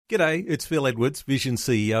G'day, it's Phil Edwards, Vision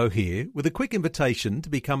CEO here, with a quick invitation to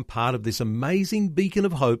become part of this amazing beacon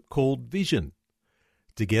of hope called Vision.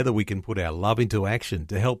 Together we can put our love into action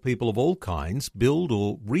to help people of all kinds build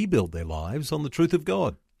or rebuild their lives on the truth of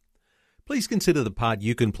God. Please consider the part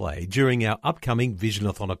you can play during our upcoming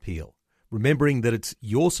Visionathon appeal, remembering that it's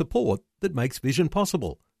your support that makes Vision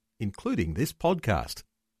possible, including this podcast.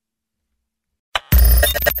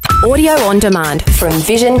 Audio on demand from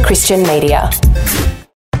Vision Christian Media.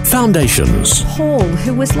 Foundations. Paul,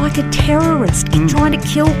 who was like a terrorist trying to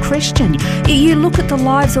kill Christians. You look at the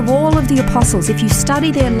lives of all of the apostles. If you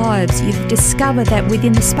study their lives, you've discovered that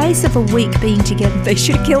within the space of a week being together, they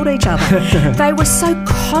should have killed each other. They were so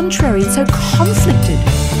contrary and so conflicted.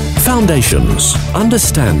 Foundations.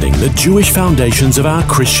 Understanding the Jewish foundations of our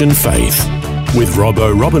Christian faith. With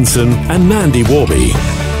Robbo Robinson and Mandy Warby.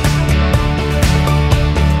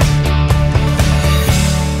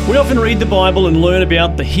 We often read the Bible and learn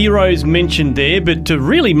about the heroes mentioned there, but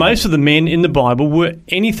really most of the men in the Bible were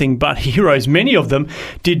anything but heroes. Many of them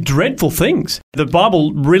did dreadful things. The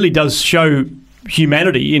Bible really does show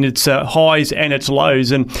humanity in its highs and its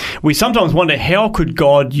lows, and we sometimes wonder, how could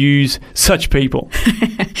God use such people?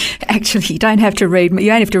 Actually, you don't have to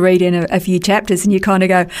read in a few chapters, and you kind of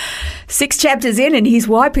go 6 chapters in and he's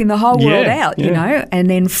wiping the whole world out, you know, and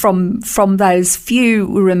then from those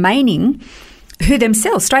few remaining, who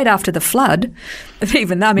themselves, straight after the flood,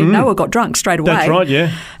 even though, Noah got drunk straight away. That's right,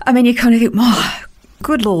 yeah. You kind of think, oh,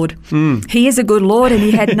 good Lord. He is a good Lord, and he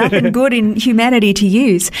had nothing good in humanity to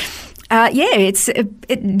use. Genesis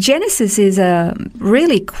is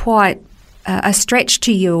really quite a stretch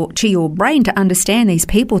to your brain to understand these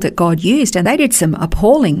people that God used, and they did some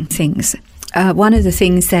appalling things. One of the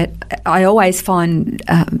things that I always find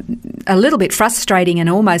a little bit frustrating and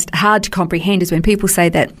almost hard to comprehend is when people say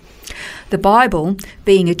that the Bible,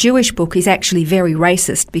 being a Jewish book, is actually very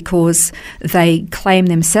racist because they claim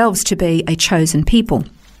themselves to be a chosen people.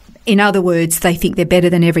 In other words, they think they're better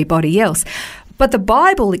than everybody else. But the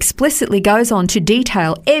Bible explicitly goes on to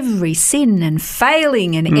detail every sin and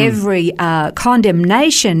failing and every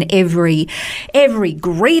condemnation, every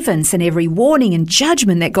grievance and every warning and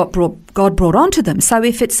judgment that God brought onto them. So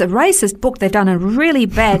if it's a racist book, they've done a really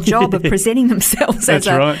bad job of presenting themselves as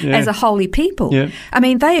a holy people. Yeah.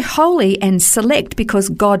 They're holy and select because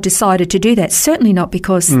God decided to do that, certainly not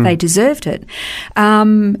because they deserved it.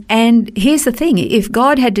 And here's the thing, if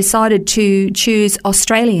God had decided to choose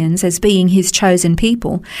Australians as being his chosen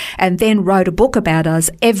people and then wrote a book about us,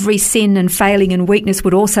 every sin and failing and weakness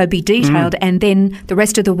would also be detailed, and then the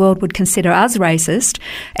rest of the world would consider us racist,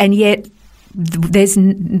 and yet there's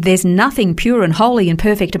nothing pure and holy and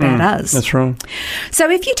perfect about us. That's right. So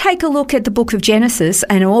if you take a look at the book of Genesis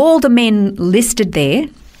and all the men listed there,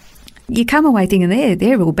 you come away thinking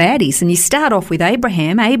they're all baddies. And you start off with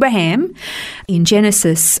Abraham. Abraham, in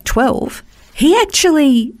Genesis 12, he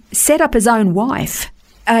actually set up his own wife.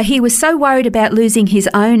 He was so worried about losing his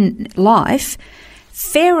own life,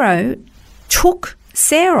 Pharaoh took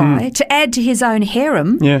Sarai to add to his own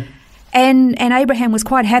harem. Yeah. And Abraham was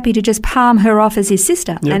quite happy to just palm her off as his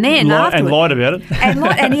sister. Yep. And then and lied about it.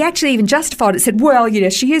 and he actually even justified it, said, well,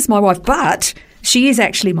 she is my wife, but she is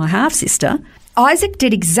actually my half-sister. Isaac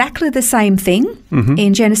did exactly the same thing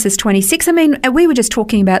in Genesis 26. We were just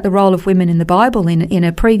talking about the role of women in the Bible in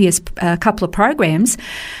a previous couple of programs,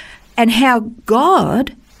 and how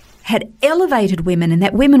God had elevated women and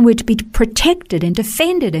that women were to be protected and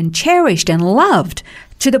defended and cherished and loved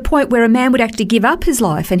to the point where a man would actually give up his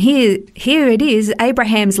life. And here it is,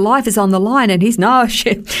 Abraham's life is on the line and he's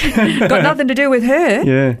got nothing to do with her.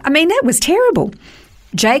 Yeah. That was terrible.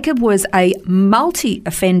 Jacob was a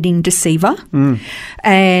multi-offending deceiver,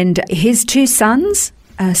 and his 2 sons,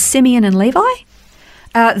 Simeon and Levi,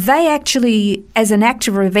 they actually, as an act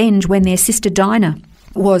of revenge when their sister Dinah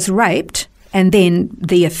was raped, and then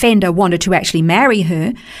the offender wanted to actually marry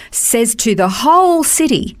her, says to the whole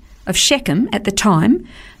city of Shechem at the time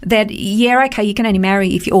that, you can only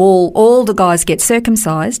marry if all the guys get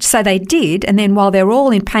circumcised. So they did, and then while they were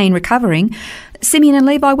all in pain recovering, Simeon and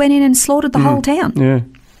Levi went in and slaughtered the whole town. Yeah.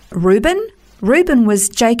 Reuben was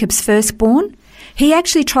Jacob's firstborn. He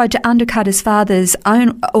actually tried to undercut his father's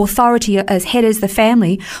own authority as head of the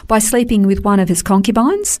family by sleeping with one of his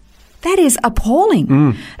concubines. That is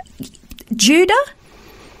appalling. Judah,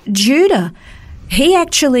 he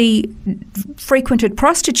actually frequented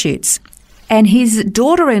prostitutes, and his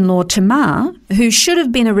daughter-in-law Tamar, who should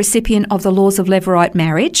have been a recipient of the laws of Levirate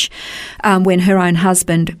marriage when her own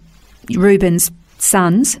husband, Reuben's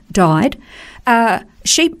sons, died,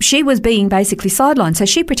 she was being basically sidelined. So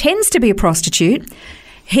she pretends to be a prostitute.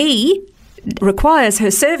 He requires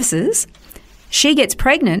her services, She gets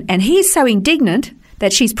pregnant, and he's so indignant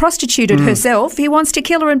that she's prostituted herself, he wants to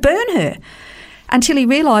kill her and burn her, until he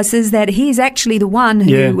realises that he's actually the one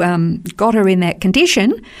who got her in that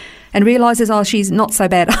condition, and realises, she's not so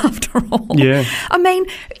bad after all. Yeah. I mean,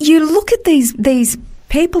 you look at these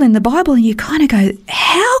people in the Bible and you kind of go,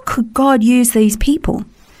 how could God use these people?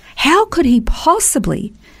 How could he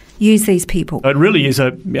possibly use these people? It really is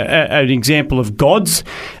an example of God's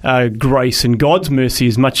grace and God's mercy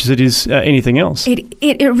as much as it is anything else.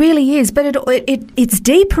 It really is, but it's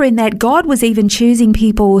deeper in that God was even choosing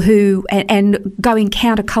people who and going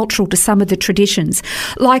countercultural to some of the traditions,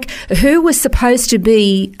 like who was supposed to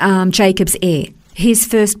be Jacob's heir, his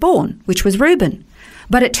firstborn, which was Reuben.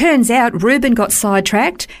 But it turns out Reuben got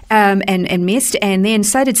sidetracked and missed, and then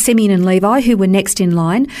so did Simeon and Levi, who were next in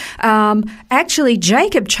line. Actually,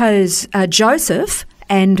 Jacob chose Joseph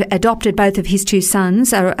and adopted both of his two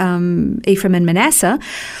sons, Ephraim and Manasseh.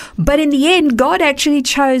 But in the end, God actually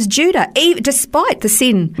chose Judah, despite the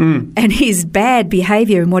sin and his bad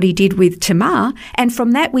behaviour and what he did with Tamar. And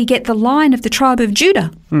from that, we get the line of the tribe of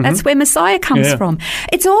Judah. Mm-hmm. That's where Messiah comes from.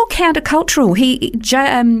 It's all countercultural.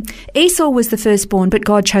 Esau was the firstborn, but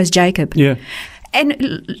God chose Jacob. Yeah.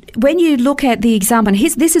 And when you look at the example,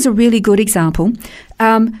 and this is a really good example,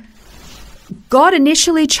 God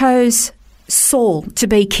initially chose Saul to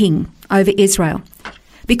be king over Israel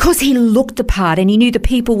because he looked the part and he knew the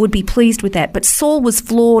people would be pleased with that. But Saul was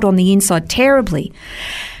flawed on the inside terribly.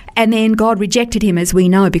 And then God rejected him, as we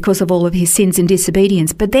know, because of all of his sins and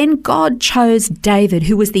disobedience. But then God chose David,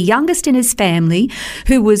 who was the youngest in his family,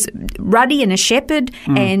 who was ruddy and a shepherd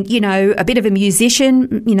and, a bit of a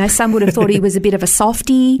musician. Some would have thought he was a bit of a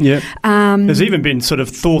softie. Yeah. There's even been sort of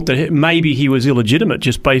thought that maybe he was illegitimate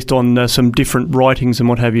just based on some different writings and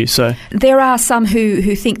what have you. So there are some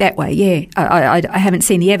who think that way, yeah. I haven't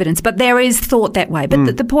seen the evidence, but there is thought that way.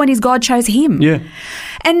 But the point is God chose him. Yeah.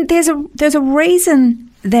 And there's a reason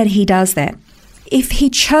that he does that. If he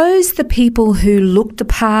chose the people who looked the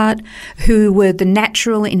part, who were the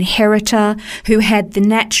natural inheritor, who had the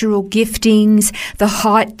natural giftings, the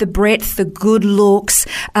height, the breadth, the good looks,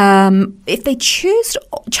 if they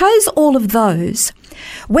chose all of those,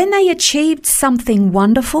 when they achieved something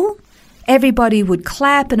wonderful, everybody would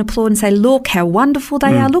clap and applaud and say, look how wonderful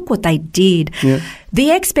they are, look what they did. Yeah.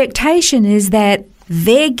 The expectation is that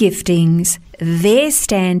their giftings, their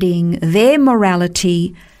standing, their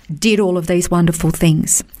morality did all of these wonderful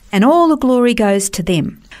things. And all the glory goes to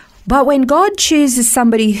them. But when God chooses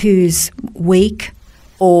somebody who's weak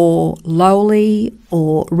or lowly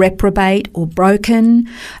or reprobate or broken,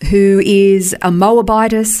 who is a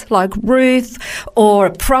Moabitess like Ruth, or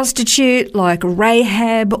a prostitute like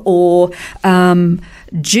Rahab, or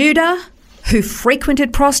Judah, who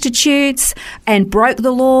frequented prostitutes and broke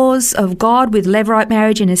the laws of God with levirate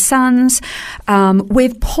marriage in his sons,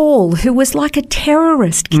 with Paul, who was like a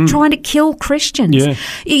terrorist trying to kill Christians. Yeah.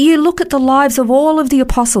 You look at the lives of all of the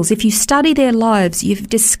apostles. If you study their lives, you've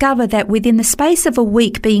discovered that within the space of a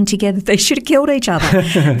week being together, they should have killed each other.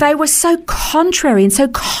 They were so contrary and so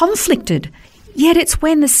conflicted. Yet it's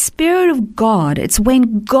when the Spirit of God, it's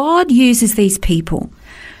when God uses these people,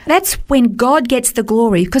 that's when God gets the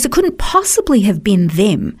glory, because it couldn't possibly have been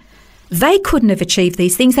them. They couldn't have achieved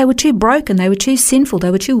these things. They were too broken. They were too sinful. They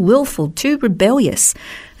were too willful, too rebellious.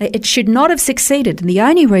 It should not have succeeded. And the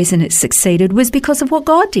only reason it succeeded was because of what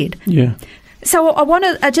God did. Yeah. So I want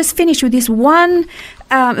to just finish with this one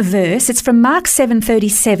verse. It's from Mark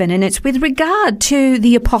 7:37, and it's with regard to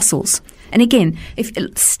the apostles. And again, if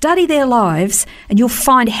study their lives, and you'll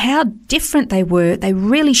find how different they were. They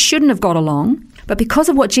really shouldn't have got along. But because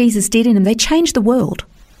of what Jesus did in them, they changed the world.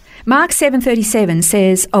 Mark 7:37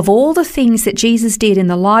 says, of all the things that Jesus did in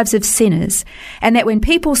the lives of sinners, and that when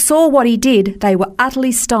people saw what he did, they were utterly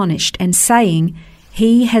astonished and saying,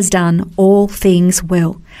 he has done all things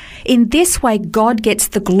well. In this way, God gets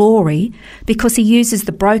the glory because he uses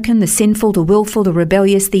the broken, the sinful, the willful, the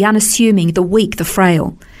rebellious, the unassuming, the weak, the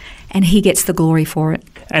frail. And he gets the glory for it.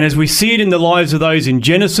 And as we see it in the lives of those in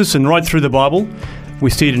Genesis and right through the Bible, we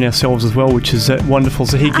see it in ourselves as well, which is wonderful.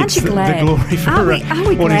 So he gets the glory for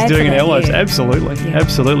what he's doing in our lives. Absolutely,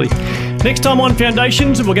 absolutely. Next time on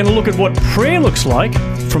Foundations, we're going to look at what prayer looks like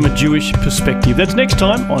from a Jewish perspective. That's next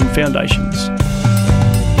time on Foundations.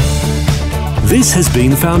 This has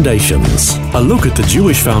been Foundations, a look at the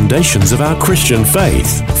Jewish foundations of our Christian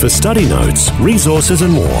faith. For study notes, resources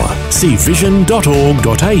and more, see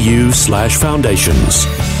vision.org.au/foundations.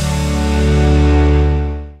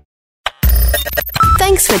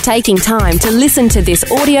 Thanks for taking time to listen to this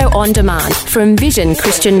audio on demand from Vision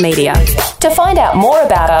Christian Media. To find out more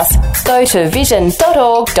about us, go to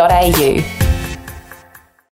vision.org.au.